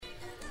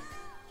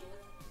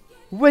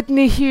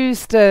Whitney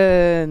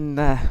Houston.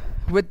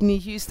 Whitney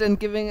Houston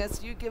giving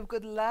us You Give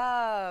Good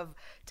Love,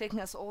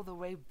 taking us all the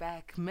way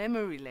back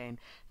memory lane.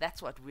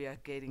 That's what we are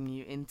getting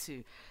you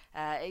into.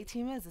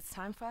 18 minutes, it's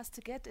time for us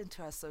to get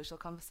into our social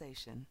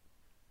conversation.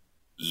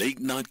 Late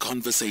Night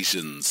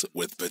Conversations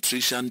with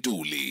Patricia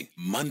Nduli,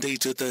 Monday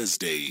to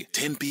Thursday,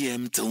 10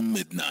 p.m. till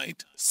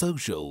midnight.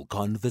 Social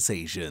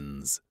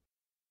Conversations.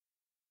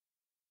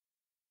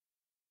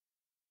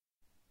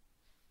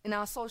 In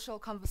our social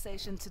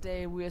conversation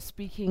today, we are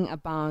speaking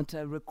about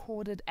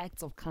recorded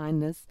acts of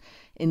kindness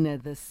in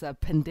this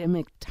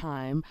pandemic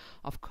time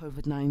of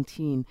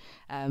COVID-19.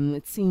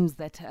 It seems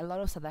that a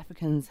lot of South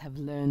Africans have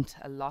learned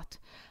a lot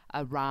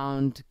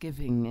around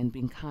giving and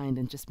being kind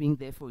and just being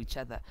there for each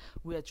other.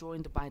 We are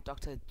joined by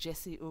Dr.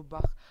 Jess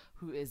Auerbach,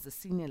 who is the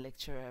Senior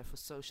Lecturer for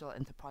Social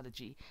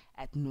Anthropology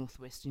at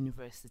Northwest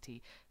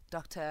University.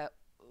 Dr.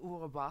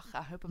 Auerbach,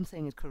 I hope I'm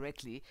saying it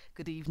correctly.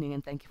 Good evening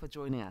and thank you for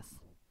joining us.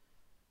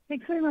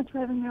 Thanks very much for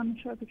having me on the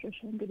show,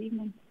 Patricia, and good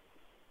evening.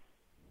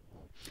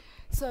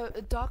 So,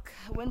 Doc,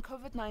 when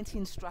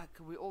COVID-19 struck,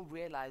 we all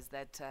realized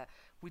that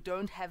we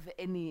don't have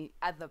any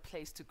other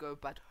place to go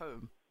but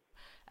home.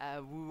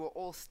 We were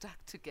all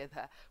stuck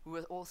together. We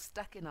were all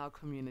stuck in our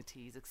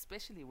communities,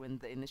 especially when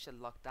the initial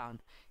lockdown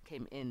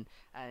came in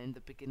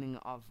the beginning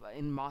of,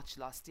 in March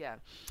last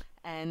year.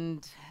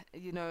 And,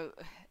 there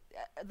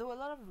were a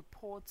lot of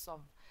reports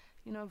of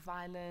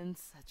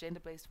violence,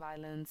 gender-based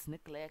violence,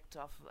 neglect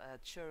of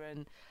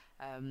children,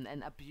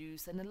 and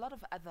abuse, and a lot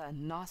of other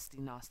nasty,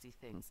 nasty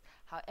things.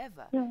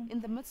 However,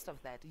 in the midst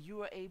of that, you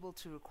were able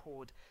to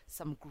record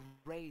some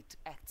great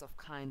acts of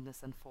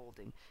kindness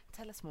unfolding.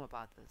 Tell us more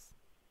about this.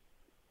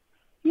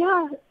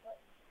 Yeah,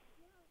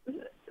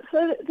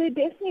 so there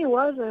definitely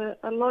was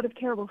a lot of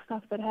terrible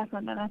stuff that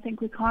happened, and I think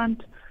we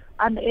can't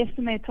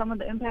underestimate some of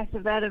the impact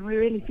of that, and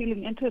we're really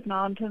feeling into it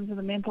now in terms of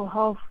the mental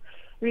health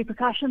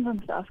repercussions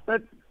and stuff.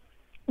 But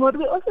what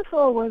we also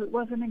saw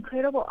was an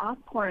incredible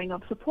outpouring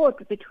of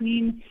support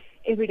between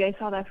everyday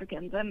South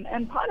Africans.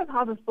 And part of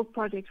how this book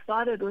project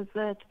started was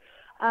that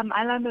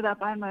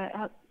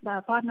my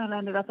partner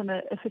landed up in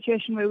a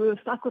situation where we were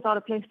stuck without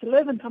a place to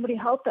live, and somebody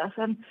helped us.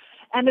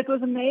 And it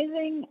was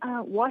amazing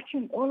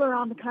watching all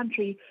around the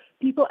country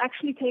people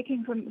actually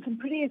taking some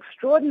pretty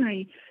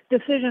extraordinary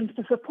decisions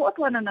to support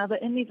one another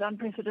in these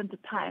unprecedented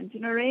times,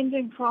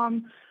 ranging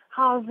from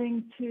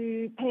housing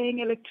to paying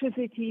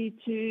electricity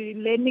to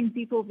lending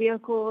people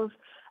vehicles.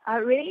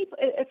 Really,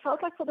 it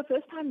felt like for the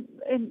first time,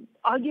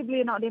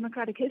 arguably in our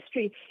democratic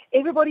history,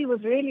 everybody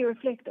was really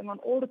reflecting on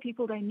all the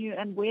people they knew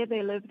and where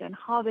they lived and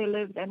how they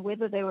lived and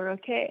whether they were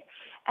okay.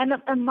 And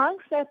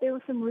amongst that, there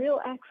were some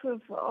real acts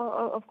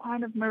of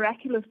kind of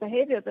miraculous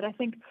behavior that I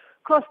think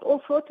crossed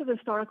all sorts of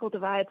historical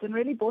divides and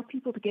really brought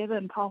people together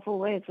in powerful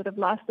ways that have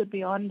lasted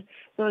beyond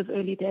those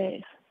early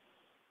days.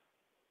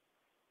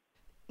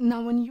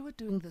 Now, when you were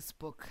doing this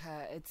book,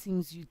 it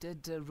seems you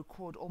did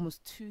record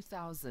almost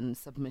 2,000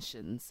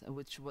 submissions,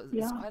 which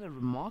is quite a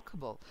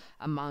remarkable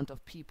amount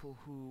of people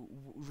who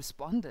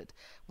responded.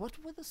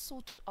 What were the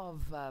sort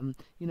of,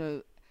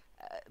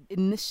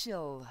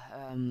 initial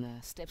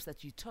steps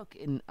that you took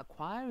in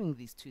acquiring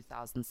these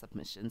 2,000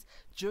 submissions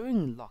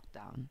during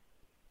lockdown?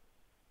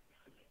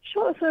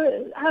 Sure.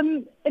 So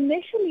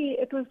initially,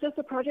 it was just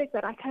a project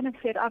that I kind of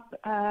set up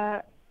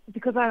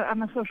because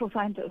I'm a social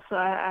scientist, so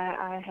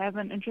I have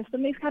an interest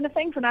in these kind of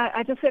things, and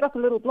I just set up a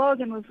little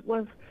blog and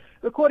was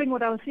recording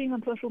what I was seeing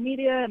on social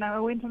media, and I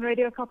went on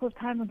radio a couple of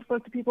times and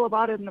spoke to people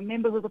about it, and the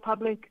members of the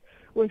public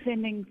were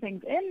sending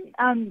things in.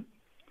 And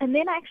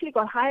then I actually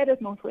got hired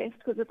at Northwest,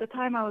 because at the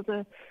time I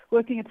was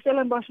working at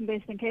Stellenbosch and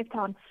based in Cape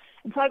Town.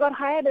 And so I got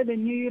hired at a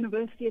new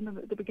university in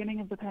the beginning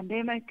of the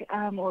pandemic,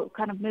 or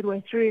kind of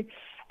midway through.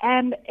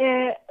 And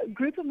a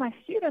group of my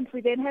students,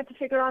 we then had to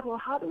figure out,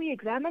 well, how do we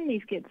examine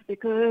these kids?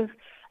 Because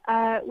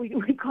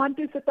we can't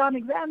do sit-down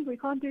exams, we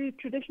can't do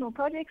traditional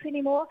projects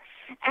anymore.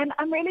 And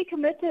I'm really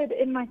committed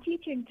in my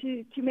teaching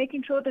to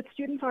making sure that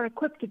students are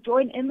equipped to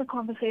join in the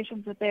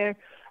conversations that they're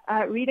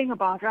reading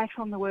about right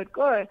from the word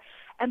go.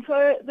 And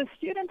so the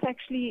students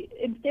actually,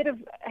 instead of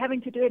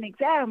having to do an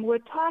exam, were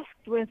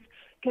tasked with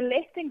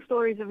collecting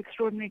stories of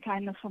extraordinary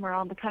kindness from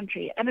around the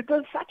country. And it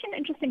was such an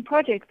interesting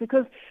project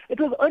because it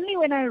was only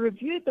when I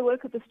reviewed the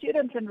work of the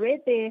students and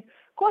read their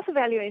course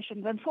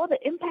evaluations and saw the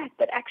impact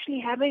that actually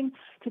having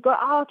to go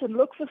out and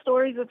look for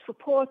stories of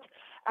support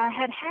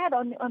had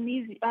on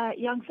these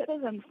young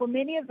citizens. For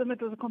many of them,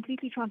 it was a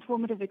completely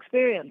transformative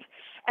experience.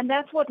 And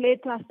that's what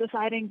led to us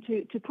deciding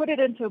to put it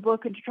into a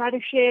book and to try to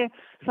share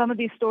some of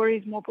these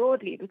stories more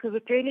broadly, because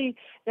it really,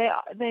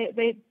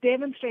 they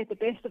demonstrate the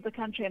best of the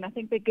country, and I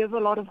think they give a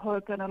lot of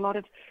hope and a lot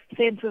of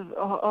sense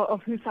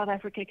of who South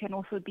Africa can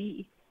also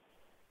be.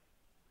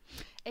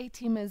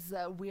 A-Team,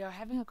 we are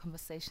having a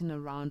conversation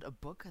around a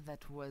book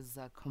that was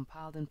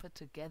compiled and put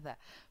together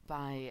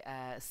by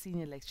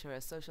Senior Lecturer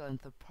Social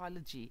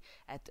Anthropology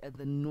at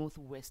the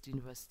Northwest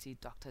University,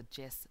 Dr.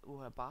 Jess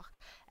Auerbach.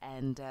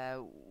 And,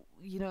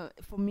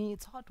 for me,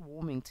 it's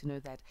heartwarming to know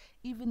that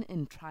even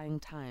in trying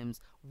times,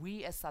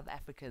 we as South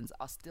Africans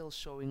are still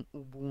showing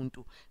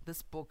Ubuntu.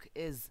 This book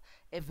is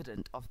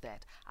evident of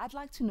that. I'd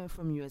like to know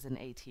from you as an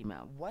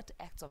A-Teamer, what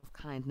acts of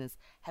kindness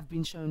have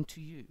been shown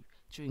to you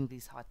during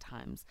these hard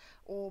times?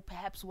 Or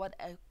perhaps what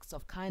acts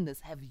of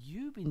kindness have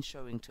you been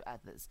showing to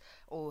others?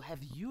 Or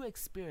have you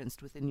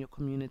experienced within your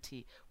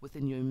community,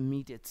 within your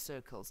immediate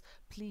circles?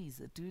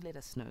 Please do let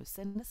us know.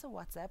 Send us a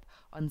WhatsApp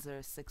on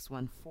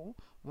 0614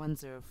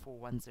 104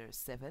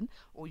 107,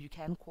 or you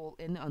can call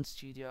in on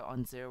studio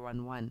on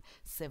 011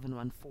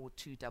 714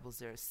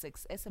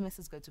 2006.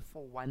 SMSs go to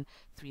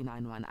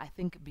 41391. I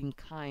think being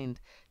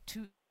kind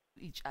to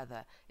each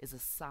other is a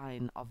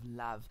sign of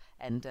love,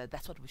 and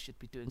that's what we should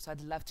be doing. So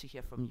I'd love to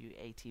hear from you,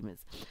 A-Teamers.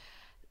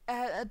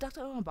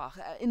 Dr. Auerbach,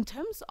 in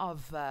terms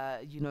of,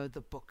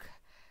 the book,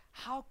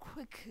 how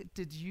quick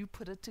did you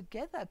put it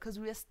together? Because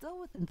we are still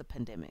within the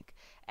pandemic,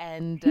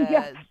 and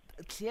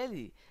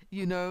clearly,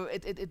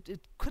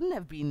 it couldn't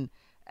have been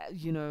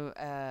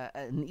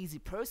an easy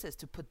process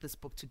to put this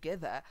book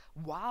together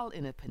while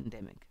in a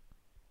pandemic.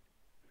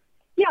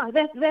 Yeah,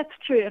 that's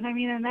true. And I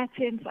mean, in that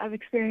sense, I've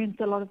experienced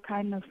a lot of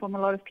kindness from a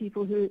lot of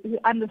people who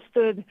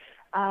understood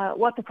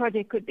what the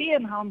project could be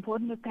and how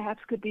important it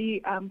perhaps could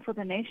be for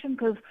the nation.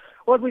 Because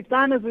what we've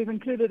done is we've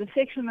included a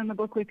section in the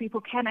book where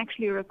people can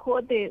actually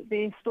record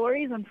their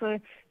stories. And so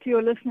to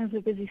your listeners who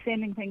are busy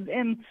sending things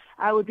in,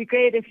 it would be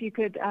great if you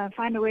could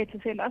find a way to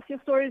send us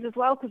your stories as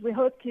well, because we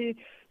hope to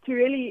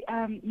really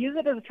use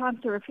it as a chance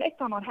to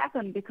reflect on what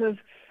happened, because,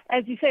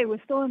 as you say,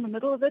 we're still in the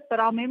middle of it, but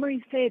our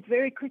memories fade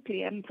very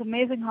quickly, and it's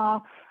amazing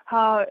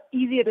how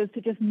easy it is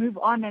to just move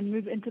on and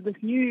move into this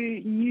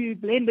new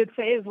blended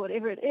phase,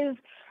 whatever it is,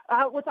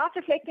 without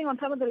reflecting on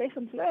some of the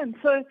lessons learned.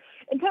 So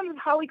in terms of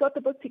how we got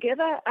the book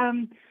together,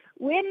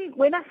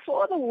 when I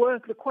saw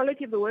the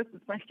quality of the work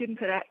that my students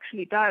had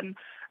actually done,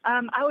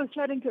 I was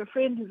chatting to a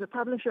friend who's a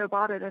publisher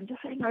about it and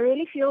just saying, I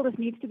really feel this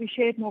needs to be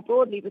shared more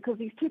broadly because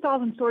these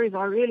 2,000 stories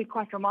are really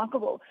quite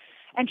remarkable.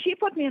 And she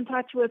put me in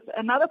touch with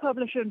another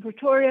publisher in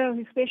Pretoria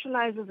who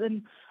specializes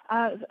in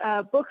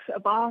books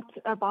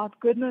about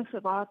goodness,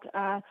 about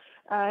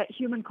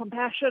human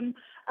compassion.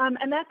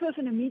 And that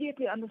person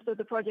immediately understood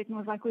the project and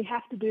was like, we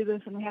have to do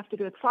this and we have to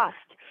do it fast.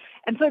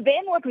 And so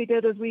then what we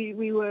did is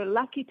we were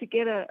lucky to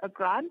get a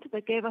grant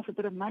that gave us a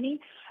bit of money.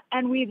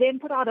 And we then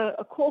put out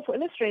a call for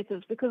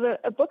illustrators, because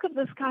a book of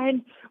this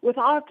kind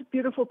without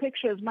beautiful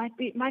pictures might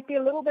be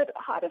a little bit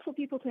harder for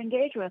people to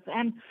engage with.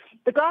 And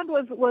the grant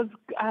was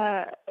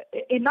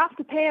enough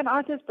to pay an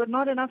artist, but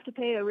not enough to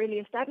pay a really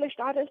established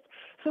artist.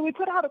 So we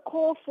put out a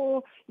call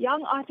for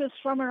young artists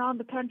from around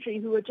the country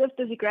who were just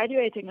busy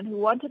graduating and who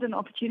wanted an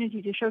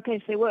opportunity to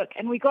showcase their work.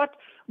 And we got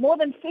more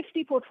than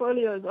 50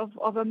 portfolios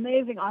of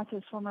amazing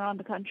artists from around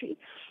the country.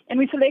 And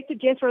we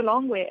selected Jess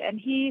Auerbach, and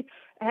he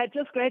had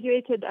just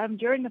graduated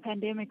during the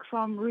pandemic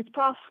from Ruth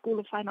Price School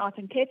of Fine Art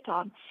in Cape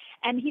Town.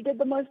 And he did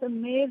the most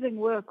amazing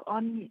work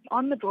on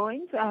the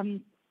drawings,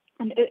 and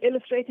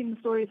illustrating the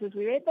stories as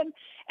we read them.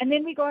 And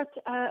then we got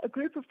a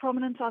group of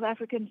prominent South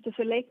Africans to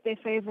select their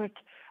favorite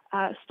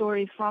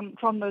stories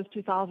from those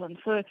 2,000.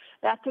 So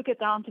that took it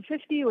down to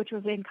 50, which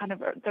was then kind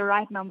of the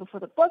right number for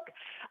the book.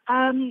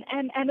 And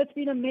it's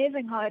been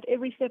amazing how at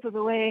every step of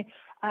the way,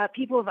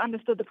 people have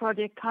understood the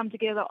project, come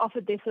together,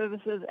 offered their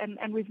services,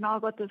 and we've now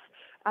got this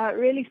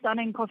really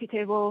stunning coffee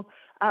table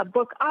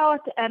book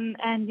out. And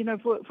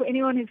for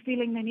anyone who's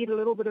feeling they need a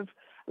little bit of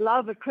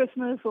love at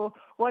Christmas, or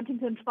wanting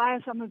to inspire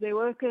some of their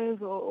workers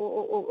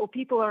or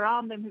people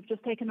around them who've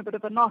just taken a bit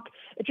of a knock,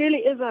 it really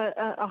is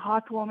a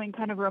heartwarming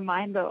kind of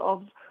reminder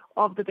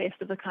of the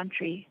best of the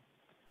country.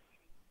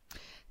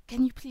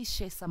 Can you please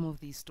share some of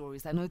these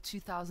stories? I know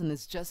 2,000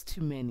 is just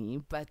too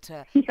many, but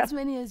as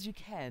many as you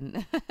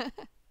can.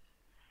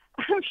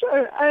 I'm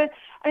sure. I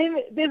mean,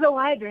 there's a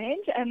wide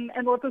range, and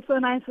what was so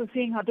nice was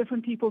seeing how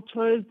different people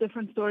chose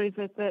different stories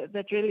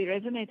that really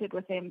resonated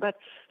with them. But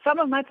some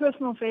of my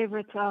personal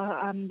favorites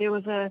are, there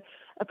was a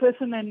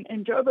person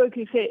in Joburg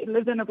who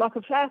lived in a block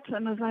of flats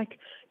and was like,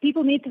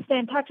 people need to stay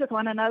in touch with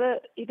one another.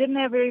 He didn't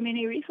have very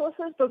many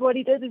resources, but what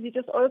he did is he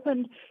just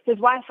opened his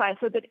Wi-Fi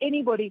so that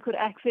anybody could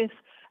access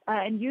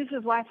and use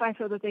his Wi-Fi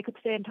so that they could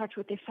stay in touch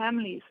with their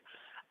families.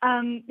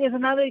 There's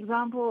another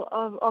example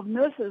of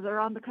nurses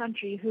around the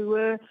country who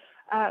were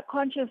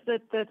conscious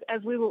that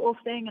as we were all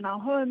staying in our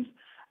homes,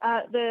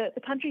 the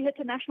country hit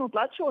a national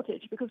blood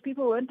shortage because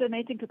people weren't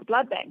donating to the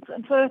blood banks.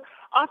 And so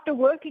after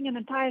working an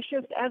entire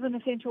shift as an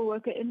essential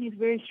worker in these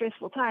very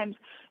stressful times,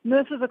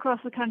 nurses across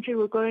the country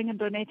were going and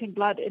donating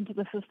blood into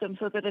the system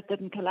so that it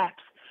didn't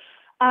collapse.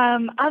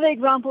 Other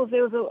examples,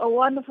 there was a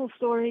wonderful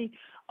story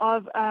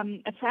of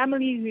a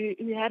family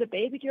who had a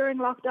baby during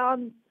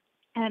lockdown.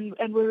 and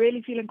were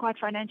really feeling quite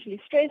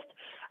financially stressed.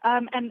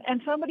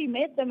 And somebody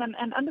met them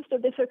and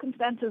understood their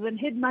circumstances and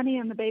hid money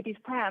in the baby's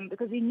pram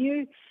because he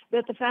knew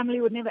that the family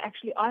would never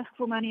actually ask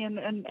for money,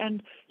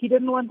 and he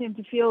didn't want them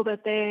to feel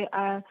that their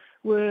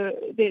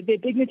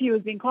dignity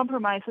was being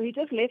compromised. So he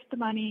just left the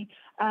money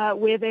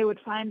where they would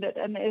find it.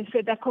 And it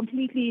said that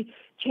completely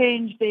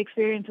changed the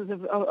experiences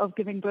of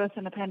giving birth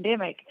in a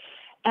pandemic.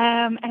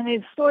 And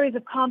there's stories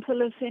of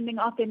counselors sending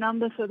out their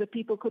numbers so that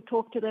people could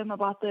talk to them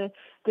about the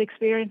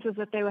experiences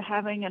that they were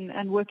having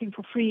and working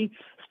for free.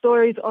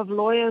 Stories of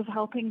lawyers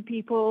helping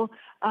people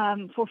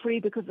for free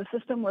because the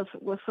system was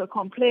so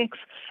complex.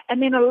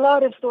 And then a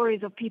lot of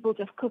stories of people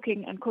just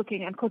cooking and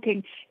cooking and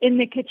cooking in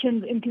their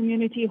kitchens, in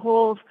community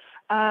halls,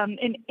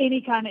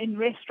 in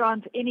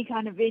restaurants, any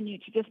kind of venue,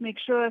 to just make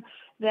sure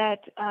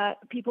that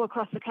people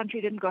across the country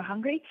didn't go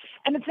hungry.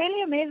 And it's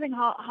really amazing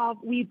how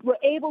we were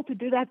able to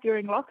do that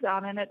during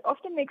lockdown. And it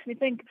often makes me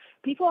think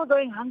people are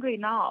going hungry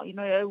now.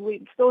 We're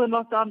still in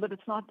lockdown, but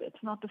it's not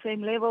the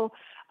same level.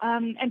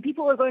 And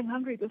people were going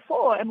hungry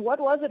before. And what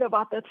was it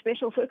about that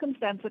special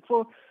circumstance that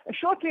for a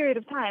short period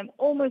of time,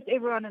 almost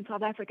everyone in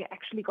South Africa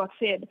actually got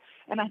fed?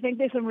 And I think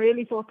there's some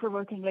really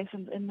thought-provoking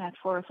lessons in that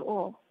for us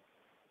all.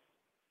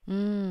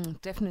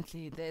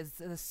 Definitely.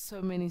 There's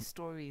so many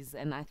stories,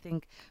 and I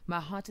think my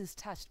heart is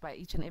touched by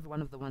each and every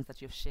one of the ones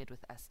that you've shared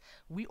with us.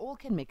 We all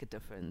can make a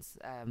difference.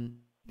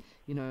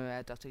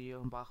 Dr.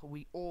 Auerbach,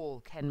 we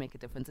all can make a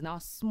difference. In our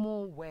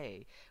small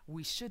way,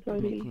 we should be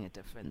making a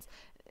difference.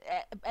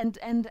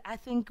 And I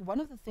think one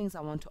of the things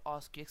I want to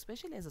ask you,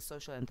 especially as a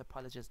social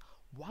anthropologist,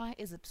 why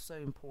is it so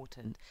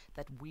important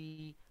that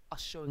we are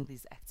showing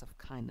these acts of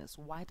kindness?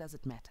 Why does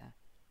it matter?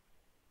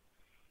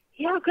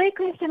 Yeah, great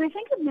question. I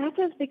think it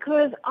matters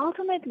because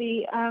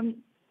ultimately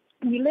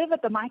we live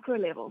at the micro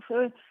level.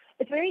 So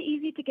it's very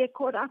easy to get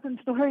caught up in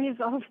stories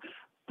of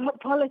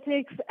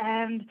politics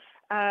and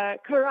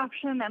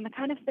corruption and the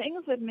kind of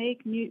things that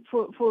make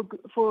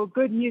for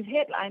good news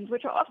headlines,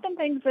 which are often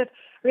things that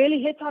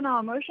really hit on our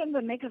emotions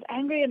and make us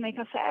angry and make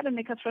us sad and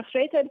make us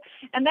frustrated.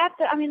 And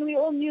we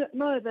all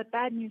know that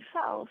bad news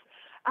sells.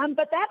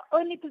 But that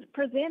only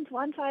presents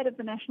one side of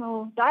the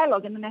national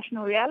dialogue and the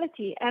national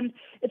reality. And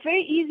it's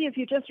very easy if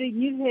you just read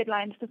news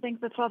headlines to think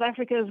that South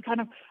Africa is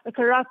kind of a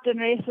corrupt and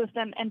racist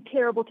and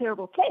terrible,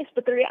 terrible place.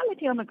 But the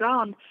reality on the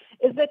ground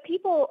is that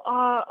people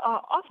are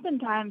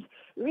oftentimes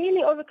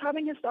really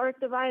overcoming historic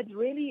divides,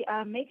 really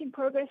making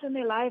progress in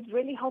their lives,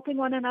 really helping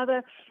one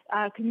another.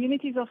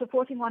 Communities are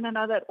supporting one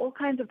another at all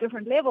kinds of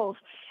different levels.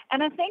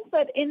 And I think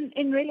that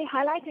in really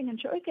highlighting and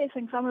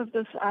showcasing some of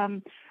this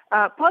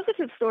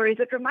positive stories,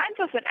 it reminds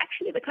us that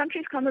actually the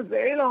country's come a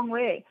very long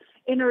way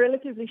in a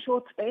relatively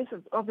short space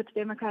of its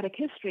democratic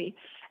history.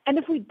 And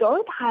if we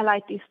don't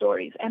highlight these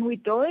stories and we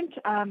don't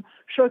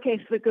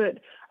showcase the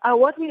good,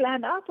 what we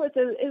land up with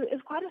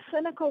is quite a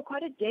cynical,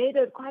 quite a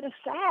jaded, quite a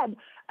sad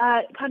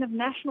kind of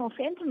national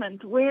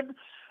sentiment with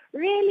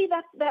really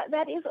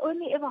that is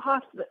only ever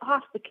half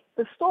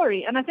the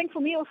story. And I think for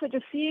me also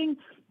just seeing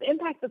the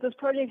impact that this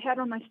project had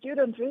on my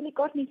students really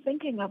got me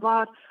thinking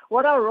about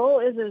what our role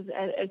is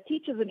as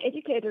teachers and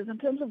educators in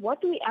terms of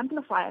what do we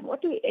amplify and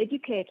what do we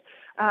educate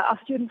our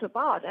students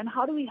about, and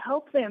how do we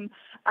help them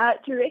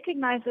to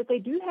recognize that they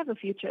do have a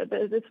future.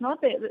 It's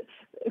not that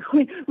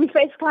we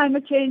face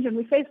climate change and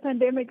we face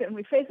pandemic and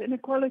we face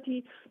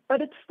inequality,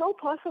 but it's still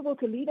possible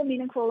to lead a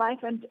meaningful life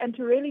and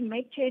to really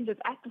make changes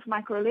at this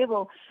micro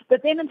level.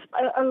 But then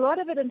a lot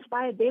of it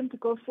inspired them to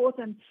go forth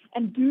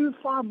and do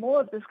far more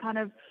of this kind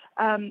of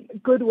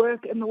good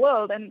work in the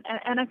world. And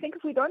I think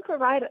if we don't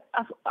provide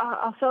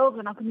ourselves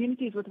and our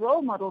communities with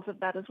role models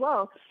of that as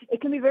well, it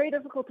can be very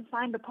difficult to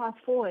find a path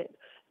forward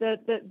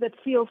that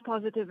feels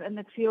positive and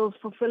that feels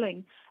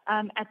fulfilling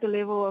at the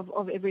level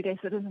of everyday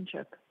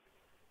citizenship.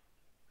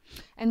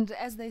 And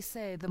as they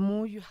say, the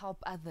more you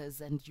help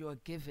others and you're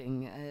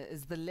giving,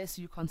 is the less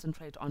you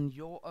concentrate on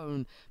your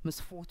own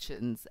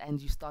misfortunes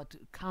and you start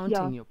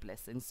counting your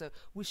blessings. So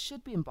we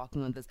should be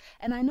embarking on this.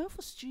 And I know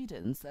for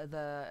students,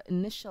 the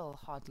initial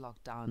hard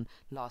lockdown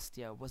last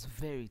year was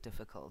very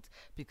difficult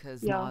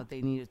because now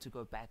they needed to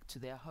go back to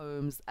their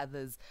homes.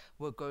 Others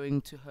were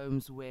going to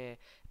homes where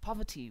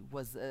poverty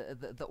was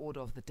the order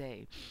of the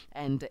day,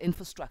 and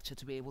infrastructure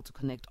to be able to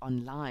connect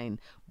online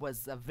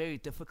was very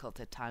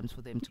difficult at times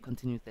for them to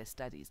continue their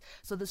studies.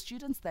 So the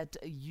students that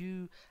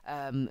you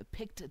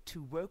picked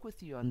to work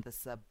with you on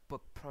this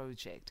book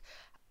project,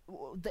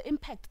 the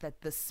impact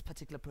that this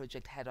particular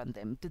project had on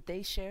them, did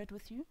they share it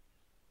with you?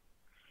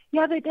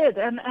 Yeah, they did,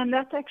 and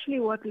that's actually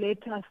what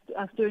led to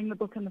us doing the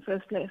book in the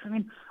first place. I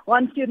mean,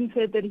 one student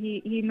said that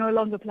he no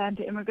longer planned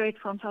to immigrate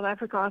from South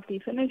Africa after he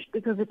finished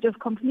because it just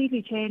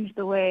completely changed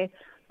the way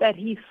that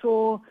he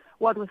saw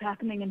what was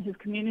happening in his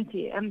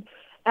community. And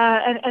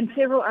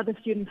several other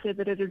students said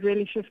that it had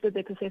really shifted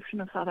their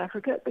perception of South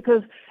Africa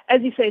because,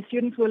 as you say,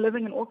 students were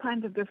living in all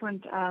kinds of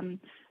different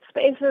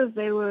spaces.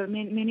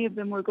 Many of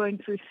them were going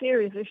through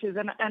serious issues,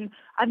 and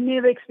I've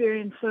never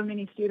experienced so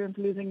many students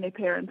losing their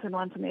parents in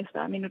one semester.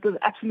 I mean, it was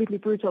absolutely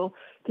brutal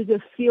to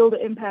just feel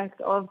the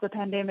impact of the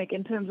pandemic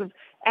in terms of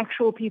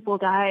actual people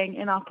dying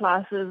in our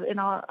classes, in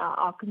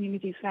our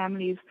communities,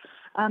 families.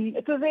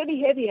 It was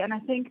really heavy, and I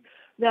think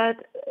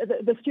that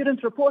the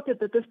students reported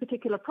that this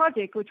particular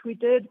project, which we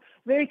did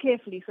very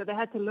carefully, so they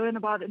had to learn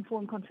about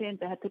informed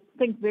consent, they had to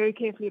think very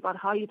carefully about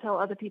how you tell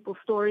other people's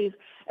stories,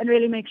 and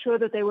really make sure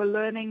that they were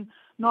learning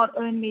not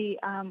only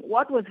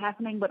what was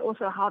happening, but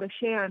also how to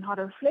share and how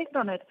to reflect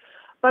on it.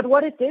 But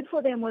what it did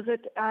for them was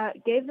it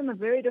gave them a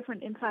very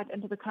different insight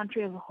into the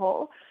country as a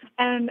whole.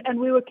 And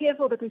we were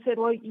careful that we said,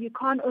 well, you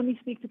can't only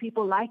speak to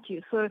people like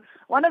you. So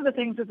one of the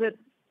things is that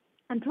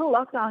until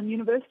lockdown,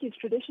 universities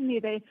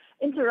traditionally, they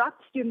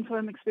interrupt students'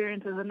 home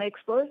experiences and they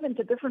expose them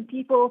to different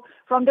people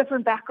from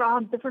different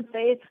backgrounds, different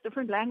faiths,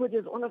 different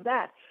languages, all of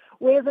that.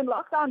 Whereas in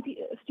lockdown,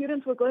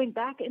 students were going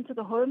back into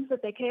the homes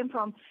that they came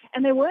from,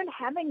 and they weren't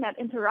having that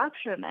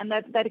interruption and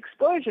that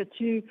exposure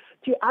to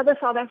other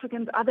South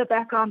Africans, other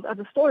backgrounds,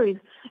 other stories.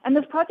 And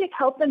this project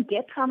helped them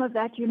get some of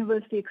that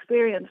university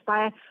experience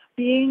by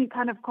being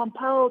kind of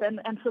compelled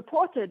and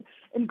supported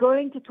in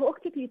going to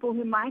talk to people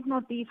who might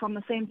not be from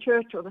the same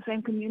church or the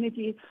same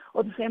community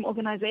or the same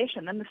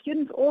organization. And the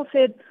students all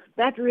said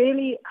that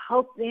really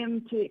helped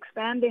them to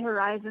expand their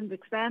horizons,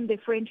 expand their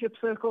friendship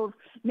circles.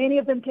 Many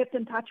of them kept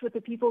in touch with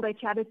the people they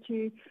chatted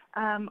to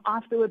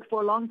afterwards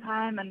for a long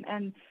time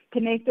and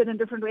connected in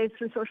different ways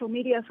through social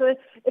media. So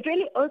it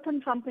really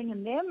opened something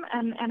in them,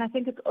 and I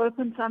think it's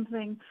opened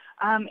something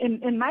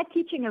in my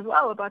teaching as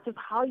well about just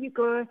how you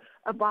go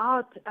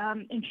about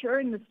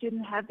ensuring that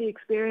students have the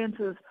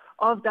experiences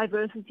of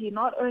diversity,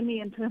 not only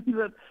in terms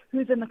of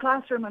who's in the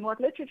classroom and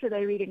what literature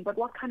they're reading, but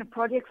what kind of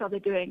projects are they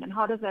doing and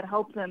how does that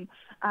help them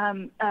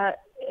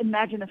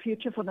imagine a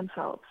future for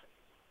themselves.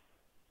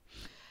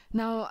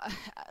 Now,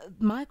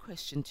 my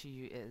question to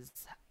you is,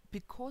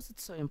 because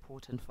it's so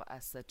important for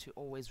us to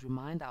always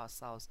remind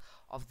ourselves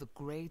of the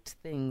great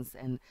things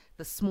and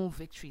the small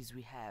victories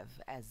we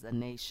have as a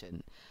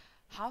nation,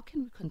 how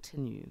can we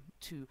continue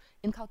to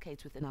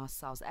inculcate within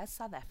ourselves as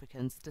South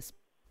Africans,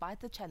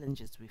 despite the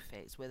challenges we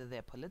face, whether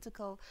they're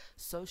political,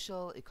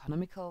 social,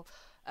 economical,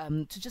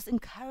 to just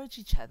encourage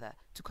each other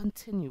to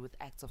continue with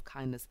acts of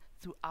kindness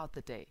throughout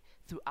the day,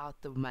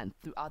 throughout the month,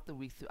 throughout the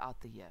week,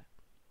 throughout the year?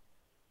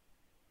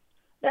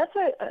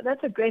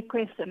 That's a great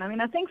question. I mean,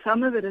 I think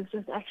some of it is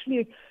just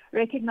actually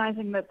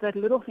recognizing that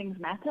little things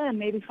matter and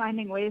maybe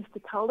finding ways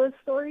to tell those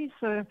stories.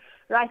 So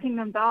writing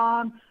them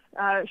down,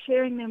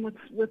 sharing them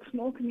with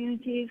small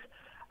communities,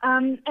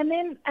 and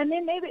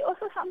then maybe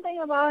also something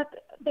about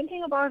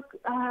thinking about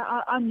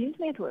our news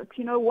networks.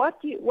 You know,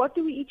 what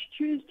do we each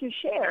choose to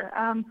share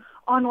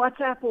on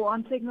WhatsApp or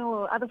on Signal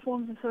or other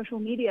forms of social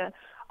media?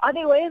 Are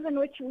there ways in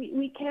which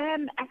we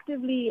can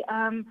actively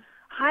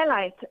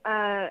highlight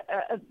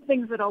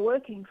things that are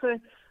working? So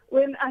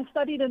when I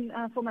studied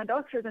for my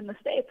doctorate in the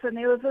States, and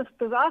there was this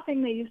bizarre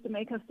thing they used to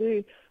make us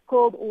do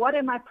called "What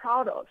Am I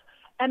Proud Of?"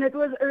 And it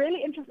was a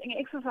really interesting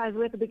exercise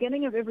where at the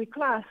beginning of every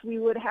class, we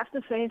would have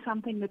to say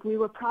something that we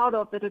were proud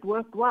of, that it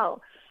worked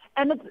well.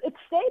 And it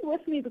stayed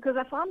with me because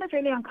I found it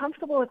really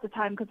uncomfortable at the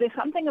time, because there's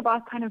something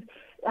about kind of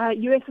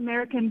U.S.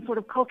 American sort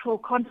of cultural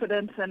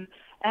confidence and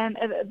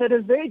that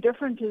is very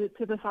different to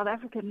the South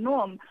African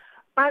norm.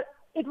 But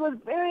it was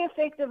very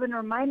effective in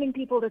reminding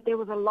people that there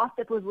was a lot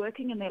that was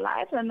working in their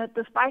lives, and that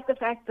despite the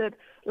fact that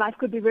life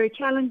could be very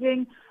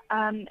challenging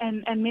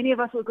and many of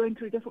us were going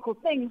through difficult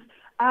things,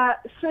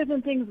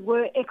 certain things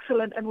were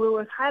excellent and were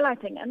worth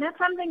highlighting. And that's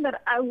something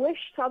that I wish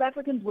South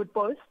Africans would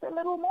boast a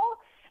little more.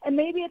 And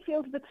maybe it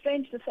feels a bit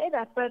strange to say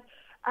that, but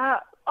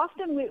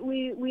often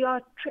we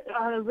are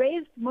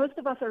raised, most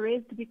of us are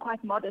raised to be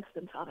quite modest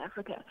in South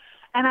Africa.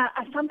 And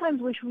I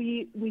sometimes wish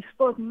we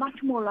spoke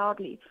much more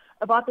loudly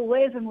about the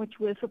ways in which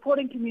we're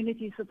supporting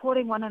communities,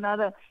 supporting one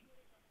another.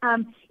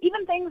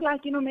 Even things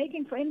like,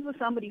 making friends with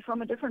somebody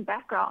from a different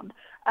background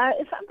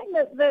is something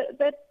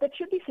that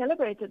should be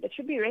celebrated, that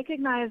should be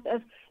recognized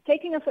as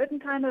taking a certain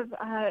kind of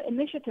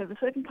initiative, a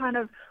certain kind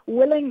of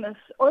willingness,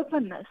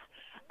 openness.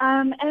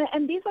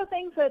 And these are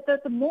things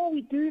that the more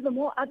we do, the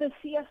more others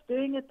see us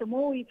doing it, the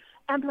more we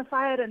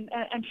amplify it and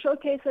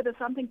showcase it as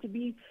something to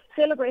be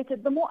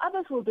celebrated, the more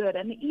others will do it,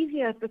 and the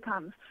easier it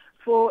becomes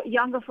for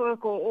younger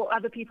folk or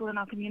other people in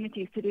our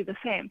communities to do the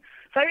same.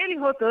 So I really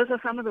hope those are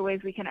some of the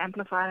ways we can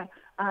amplify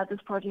this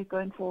project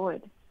going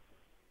forward.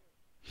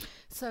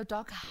 So,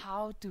 Doc,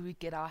 how do we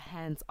get our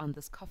hands on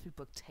this coffee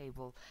book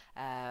table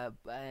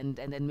and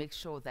then make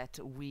sure that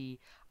we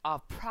are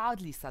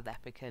proudly South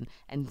African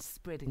and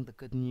spreading the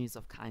good news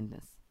of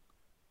kindness?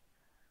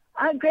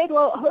 Great.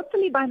 Well,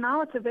 hopefully by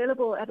now it's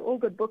available at all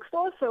good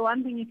bookstores. So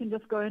one thing, you can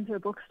just go into a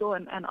bookstore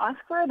and ask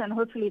for it, and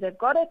hopefully they've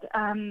got it.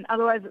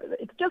 Otherwise,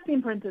 it's just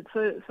been printed,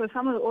 so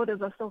some of the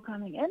orders are still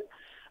coming in.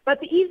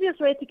 But the easiest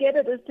way to get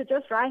it is to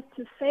just write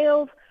to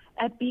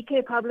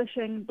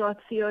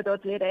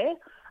sales@bkpublishing.co.za.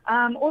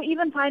 Or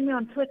even find me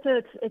on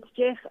Twitter. It's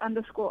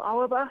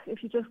Jess_Auerbach.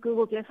 If you just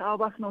Google Jess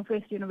Auerbach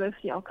Northwest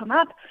University, I'll come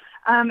up.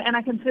 And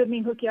I can certainly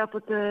hook you up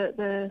with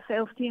the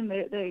sales team.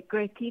 They're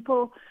great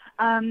people.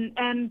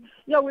 And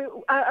yeah,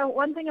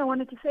 one thing I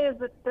wanted to say is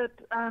that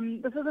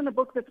this isn't a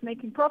book that's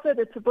making profit.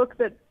 It's a book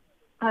that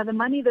the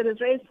money that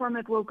is raised from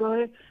it will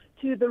go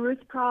to the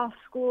Ruth Craft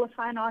School of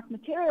Fine Art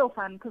Material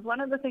Fund, because one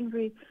of the things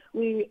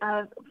we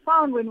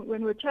found when we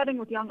were chatting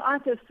with young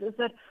artists is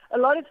that a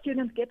lot of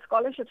students get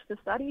scholarships to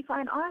study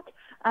fine art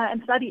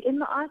and study in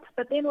the arts,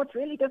 but then what's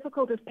really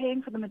difficult is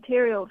paying for the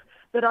materials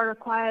that are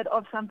required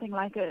of something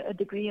like a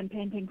degree in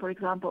painting, for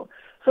example.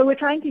 So we're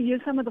trying to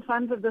use some of the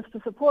funds of this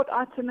to support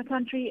arts in the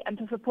country and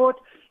to support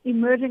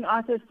emerging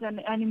artists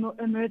and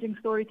emerging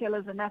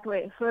storytellers in that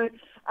way. So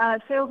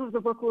sales of the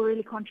book will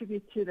really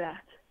contribute to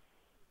that.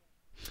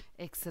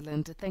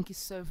 Excellent. Thank you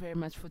so very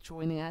much for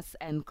joining us,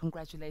 and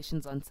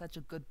congratulations on such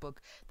a good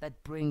book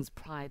that brings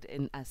pride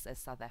in us as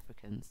South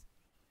Africans.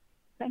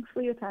 Thanks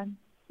for your time.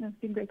 It's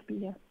been great to be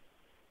here.